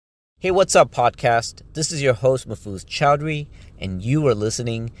Hey, what's up, podcast? This is your host, Mahfouz Chowdhury, and you are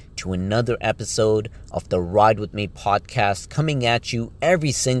listening to another episode of the Ride With Me podcast, coming at you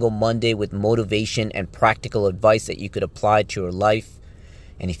every single Monday with motivation and practical advice that you could apply to your life.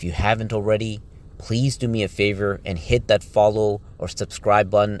 And if you haven't already, please do me a favor and hit that follow or subscribe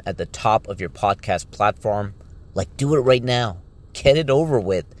button at the top of your podcast platform. Do it right now. Get it over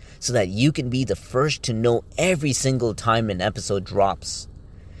with so that you can be the first to know every single time an episode drops.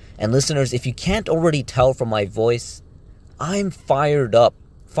 And listeners, if you can't already tell from my voice, I'm fired up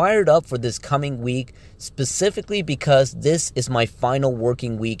for this coming week, specifically because this is my final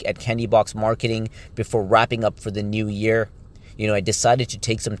working week at Candy Box Marketing before wrapping up for the new year. I decided to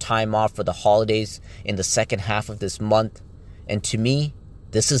take some time off for the holidays in the second half of this month. And to me,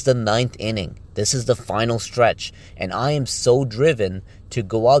 this is the ninth inning. This is the final stretch. And I am so driven to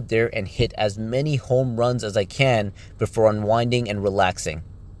go out there and hit as many home runs as I can before unwinding and relaxing.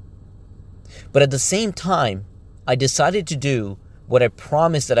 But at the same time, I decided to do what I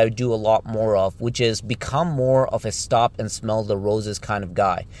promised that I would do a lot more of, which is become more of a stop and smell the roses kind of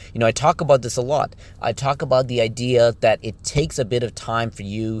guy. I talk about this a lot. I talk about the idea that it takes a bit of time for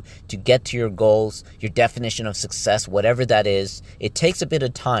you to get to your goals, your definition of success, whatever that is. It takes a bit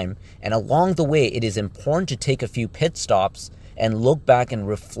of time, and along the way, it is important to take a few pit stops and look back and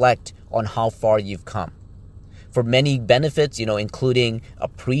reflect on how far you've come. For many benefits, including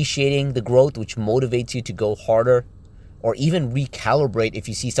appreciating the growth, which motivates you to go harder, or even recalibrate if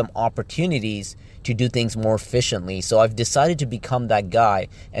you see some opportunities to do things more efficiently. So I've decided to become that guy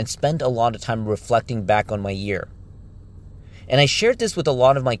and spend a lot of time reflecting back on my year. And I shared this with a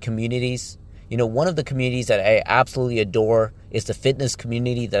lot of my communities. One of the communities that I absolutely adore is the fitness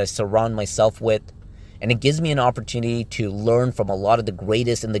community that I surround myself with. And it gives me an opportunity to learn from a lot of the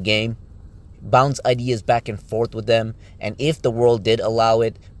greatest in the game, bounce ideas back and forth with them, and if the world did allow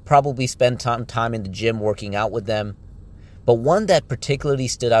it, probably spend some time in the gym working out with them. But one that particularly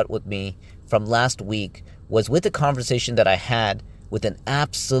stood out with me from last week was with a conversation that I had with an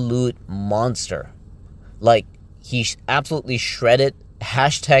absolute monster. He's absolutely shredded,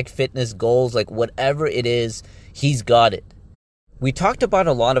 #fitness goals, whatever it is, he's got it. We talked about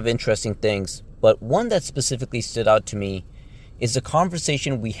a lot of interesting things, but one that specifically stood out to me is the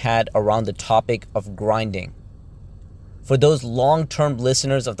conversation we had around the topic of grinding. For those long-term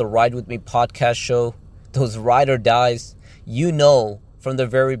listeners of the Ride With Me podcast show, those ride or dies, you know from the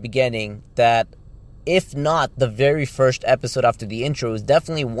very beginning that if not the very first episode after the intro, is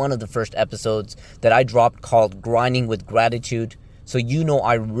definitely one of the first episodes that I dropped called Grinding with Gratitude. So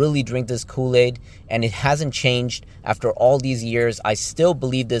I really drink this Kool-Aid, and it hasn't changed after all these years. I still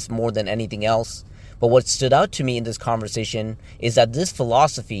believe this more than anything else. But what stood out to me in this conversation is that this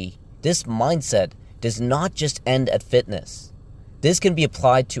philosophy, this mindset, does not just end at fitness. This can be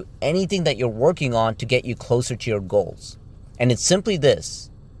applied to anything that you're working on to get you closer to your goals. And it's simply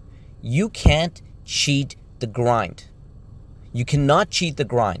this: you can't cheat the grind. You cannot cheat the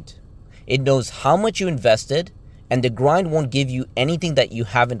grind. It knows how much you invested, and the grind won't give you anything that you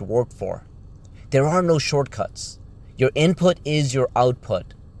haven't worked for. There are no shortcuts. Your input is your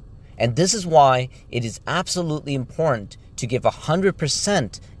output. And this is why it is absolutely important to give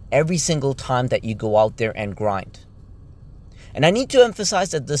 100% every single time that you go out there and grind. And I need to emphasize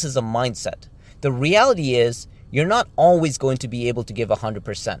that this is a mindset. The reality is you're not always going to be able to give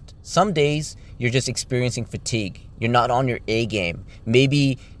 100%. Some days you're just experiencing fatigue. You're not on your A game.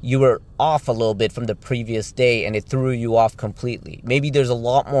 Maybe you were off a little bit from the previous day and it threw you off completely. Maybe there's a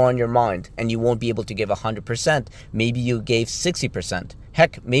lot more on your mind and you won't be able to give 100%. Maybe you gave 60%.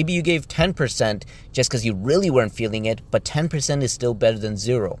 Heck, maybe you gave 10% just because you really weren't feeling it, but 10% is still better than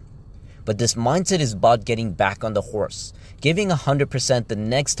zero. But this mindset is about getting back on the horse, giving 100% the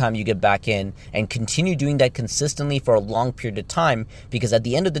next time you get back in, and continue doing that consistently for a long period of time, because at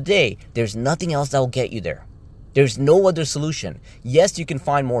the end of the day, there's nothing else that will get you there. There's no other solution. Yes, you can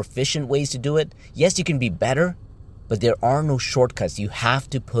find more efficient ways to do it. Yes, you can be better, but there are no shortcuts. You have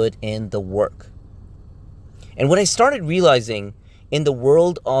to put in the work. And what I started realizing in the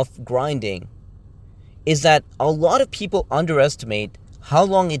world of grinding is that a lot of people underestimate how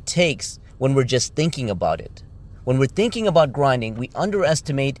long it takes when we're just thinking about it. When we're thinking about grinding, we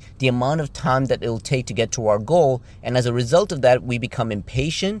underestimate the amount of time that it'll take to get to our goal, and as a result of that, we become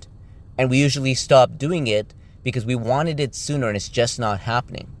impatient, and we usually stop doing it because we wanted it sooner and it's just not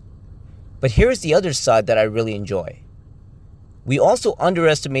happening. But here's the other side that I really enjoy. We also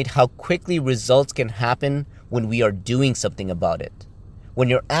underestimate how quickly results can happen when we are doing something about it. When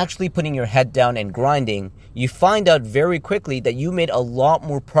you're actually putting your head down and grinding, you find out very quickly that you made a lot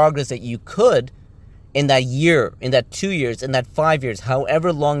more progress that you could in that year, in that 2 years, in that 5 years,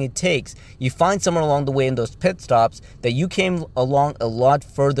 however long it takes, you find someone along the way in those pit stops that you came along a lot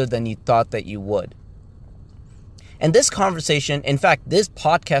further than you thought that you would. And this conversation, in fact, this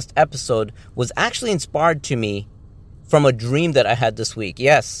podcast episode was actually inspired to me from a dream that I had this week.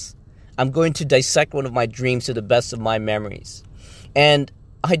 Yes, I'm going to dissect one of my dreams to the best of my memories. And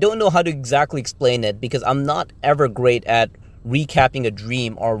I don't know how to exactly explain it because I'm not ever great at recapping a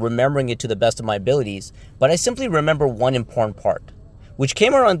dream or remembering it to the best of my abilities, but I simply remember one important part, which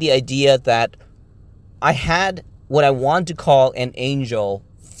came around the idea that I had what I want to call an angel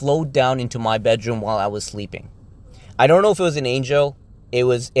float down into my bedroom while I was sleeping. I don't know if it was an angel.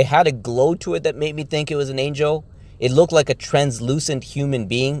 It had a glow to it that made me think it was an angel. It looked like a translucent human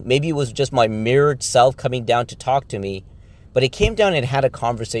being. Maybe it was just my mirrored self coming down to talk to me, but it came down and had a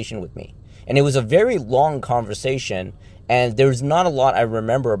conversation with me. And it was a very long conversation. And there's not a lot I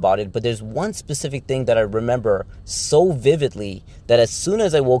remember about it, but there's one specific thing that I remember so vividly that as soon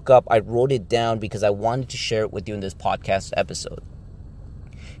as I woke up, I wrote it down because I wanted to share it with you in this podcast episode.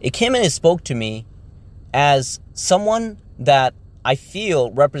 It came and it spoke to me as someone that I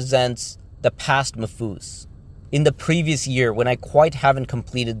feel represents the past Mafuz. In the previous year, when I quite haven't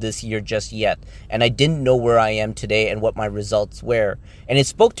completed this year just yet, and I didn't know where I am today and what my results were. And it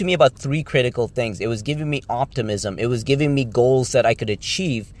spoke to me about three critical things. It was giving me optimism. It was giving me goals that I could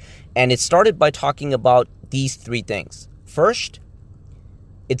achieve. And it started by talking about these three things. First,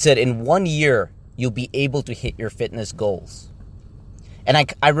 it said in 1 year, you'll be able to hit your fitness goals. And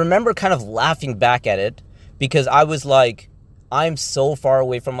I remember kind of laughing back at it because I was like, I'm so far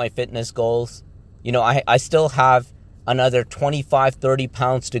away from my fitness goals. You know, I still have another 25, 30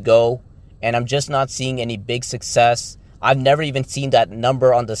 pounds to go, and I'm just not seeing any big success. I've never even seen that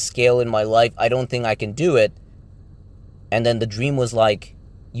number on the scale in my life. I don't think I can do it. And then the dream was like,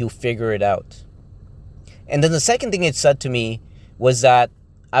 you figure it out. And then the second thing it said to me was that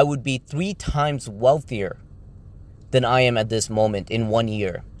I would be 3 times wealthier than I am at this moment in 1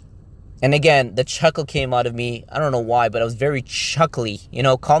 year. And again, the chuckle came out of me. I don't know why, but I was very chuckly. You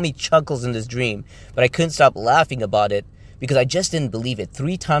know, call me Chuckles in this dream. But I couldn't stop laughing about it because I just didn't believe it.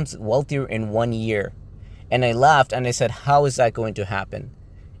 3 times wealthier in 1 year. And I laughed and I said, how is that going to happen?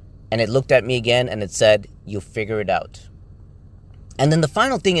 And it looked at me again and it said, you'll figure it out. And then the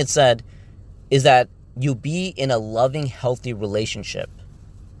final thing it said is that you'll be in a loving, healthy relationship.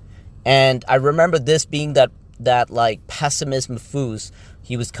 And I remember this being that like pessimist Mafuz.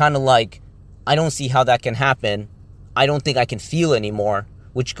 He was kind of like, I don't see how that can happen. I don't think I can feel anymore,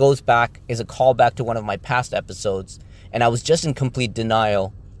 which goes back, is a callback to one of my past episodes. And I was just in complete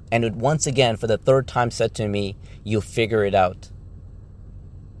denial. And it once again, for the third time, said to me, you'll figure it out.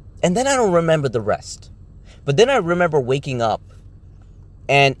 And then I don't remember the rest. But then I remember waking up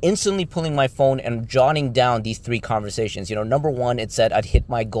and instantly pulling my phone and jotting down these 3 conversations. You know, number 1, it said I'd hit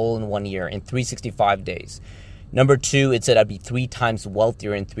my goal in 1 year, in 365 days. Number 2, it said I'd be 3 times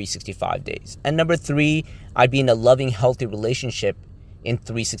wealthier in 365 days. And number 3, I'd be in a loving, healthy relationship in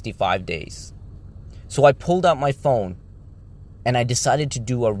 365 days. So I pulled out my phone and I decided to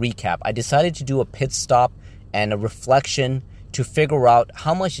do a recap. I decided to do a pit stop and a reflection to figure out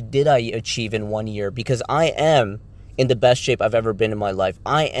how much did I achieve in 1 year, because I am in the best shape I've ever been in my life.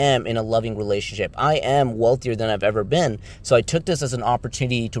 I am in a loving relationship. I am wealthier than I've ever been. So I took this as an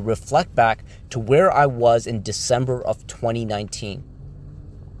opportunity to reflect back to where I was in December of 2019.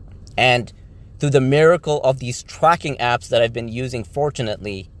 And through the miracle of these tracking apps that I've been using,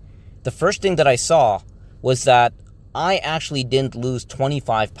 fortunately, the first thing that I saw was that I actually didn't lose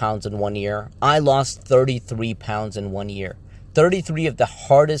 25 pounds in 1 year. I lost 33 pounds in 1 year. 33 of the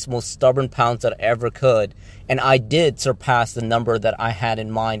hardest, most stubborn pounds that I ever could. And I did surpass the number that I had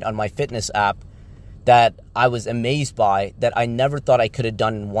in mind on my fitness app that I was amazed by, that I never thought I could have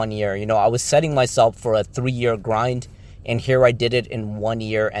done in 1 year. You know, I was setting myself for a 3-year grind, and here I did it in 1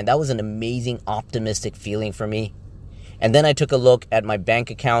 year. And that was an amazing, optimistic feeling for me. And then I took a look at my bank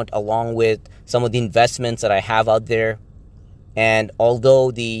account along with some of the investments that I have out there. And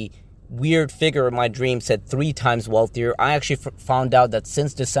although the weird figure in my dream said 3 times wealthier, I actually found out that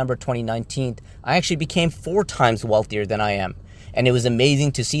since December 2019, I actually became 4 times wealthier than I am. And it was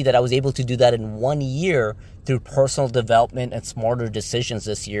amazing to see that I was able to do that in 1 year through personal development and smarter decisions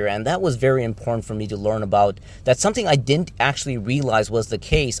this year. And that was very important for me to learn about. That's something I didn't actually realize was the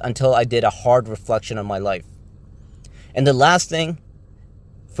case until I did a hard reflection on my life. And the last thing,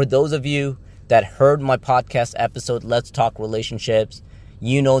 for those of you that heard my podcast episode, Let's Talk Relationships,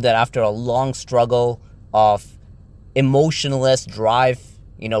 you know that after a long struggle of emotionless drive,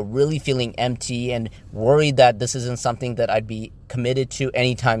 you know, really feeling empty and worried that this isn't something that I'd be committed to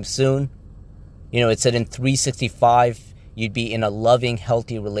anytime soon, It said in 365, you'd be in a loving,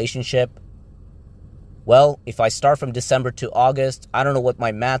 healthy relationship. Well, if I start from December to August, I don't know what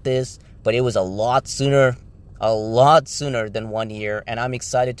my math is, but it was a lot sooner than 1 year. And I'm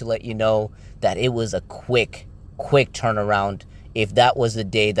excited to let you know that it was a quick turnaround if that was the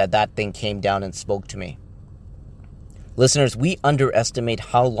day that thing came down and spoke to me. Listeners, we underestimate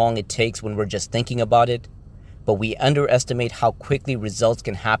how long it takes when we're just thinking about it, but we underestimate how quickly results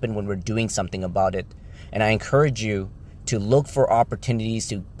can happen when we're doing something about it. And I encourage you to look for opportunities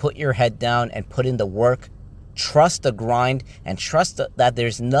to put your head down and put in the work. Trust the grind and trust that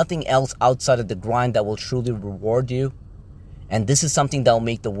there's nothing else outside of the grind that will truly reward you. And this is something that will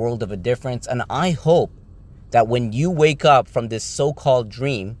make the world of a difference. And I hope that when you wake up from this so-called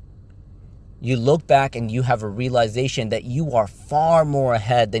dream, you look back and you have a realization that you are far more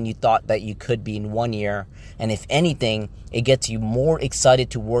ahead than you thought that you could be in 1 year. And if anything, it gets you more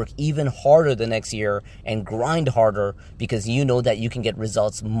excited to work even harder the next year and grind harder because you know that you can get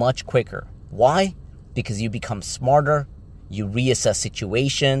results much quicker. Why? Because you become smarter, you reassess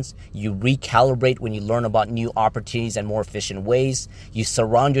situations, you recalibrate when you learn about new opportunities and more efficient ways. You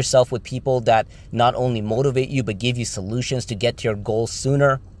surround yourself with people that not only motivate you, but give you solutions to get to your goals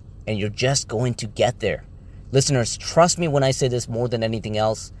sooner. And you're just going to get there. Listeners, trust me when I say this more than anything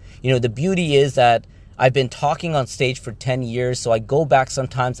else. The beauty is that I've been talking on stage for 10 years, so I go back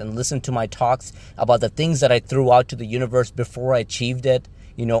sometimes and listen to my talks about the things that I threw out to the universe before I achieved it.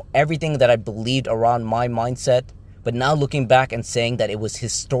 Everything that I believed around my mindset. But now looking back and saying that it was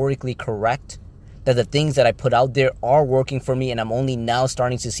historically correct, that the things that I put out there are working for me, and I'm only now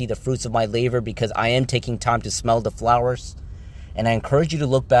starting to see the fruits of my labor because I am taking time to smell the flowers. And I encourage you to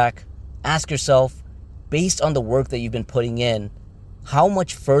look back, ask yourself, based on the work that you've been putting in, how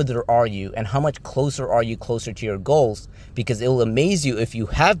much further are you and how much closer are you closer to your goals? Because it will amaze you if you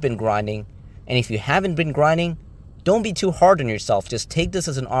have been grinding. And if you haven't been grinding, don't be too hard on yourself. Just take this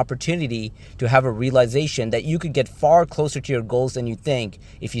as an opportunity to have a realization that you could get far closer to your goals than you think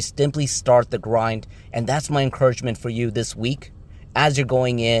if you simply start the grind. And that's my encouragement for you this week. As you're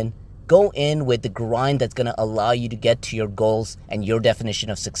going in, go in with the grind that's going to allow you to get to your goals and your definition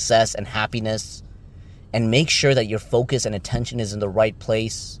of success and happiness. And make sure that your focus and attention is in the right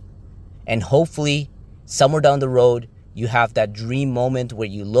place. And hopefully, somewhere down the road, you have that dream moment where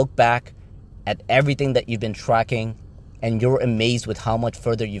you look back at everything that you've been tracking and you're amazed with how much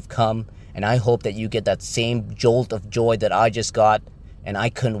further you've come. And I hope that you get that same jolt of joy that I just got, and I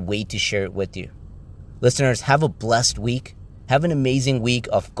couldn't wait to share it with you. Listeners, have a blessed week. Have an amazing week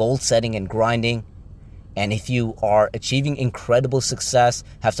of goal setting and grinding. And if you are achieving incredible success,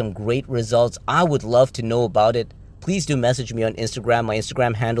 have some great results, I would love to know about it. Please do message me on Instagram. My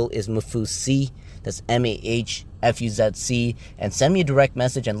Instagram handle is Mahfuzc. That's MAHFUZC. And send me a direct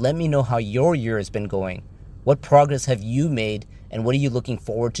message and let me know how your year has been going. What progress have you made? And what are you looking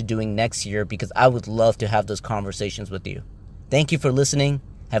forward to doing next year? Because I would love to have those conversations with you. Thank you for listening.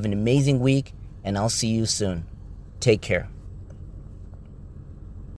 Have an amazing week. And I'll see you soon. Take care.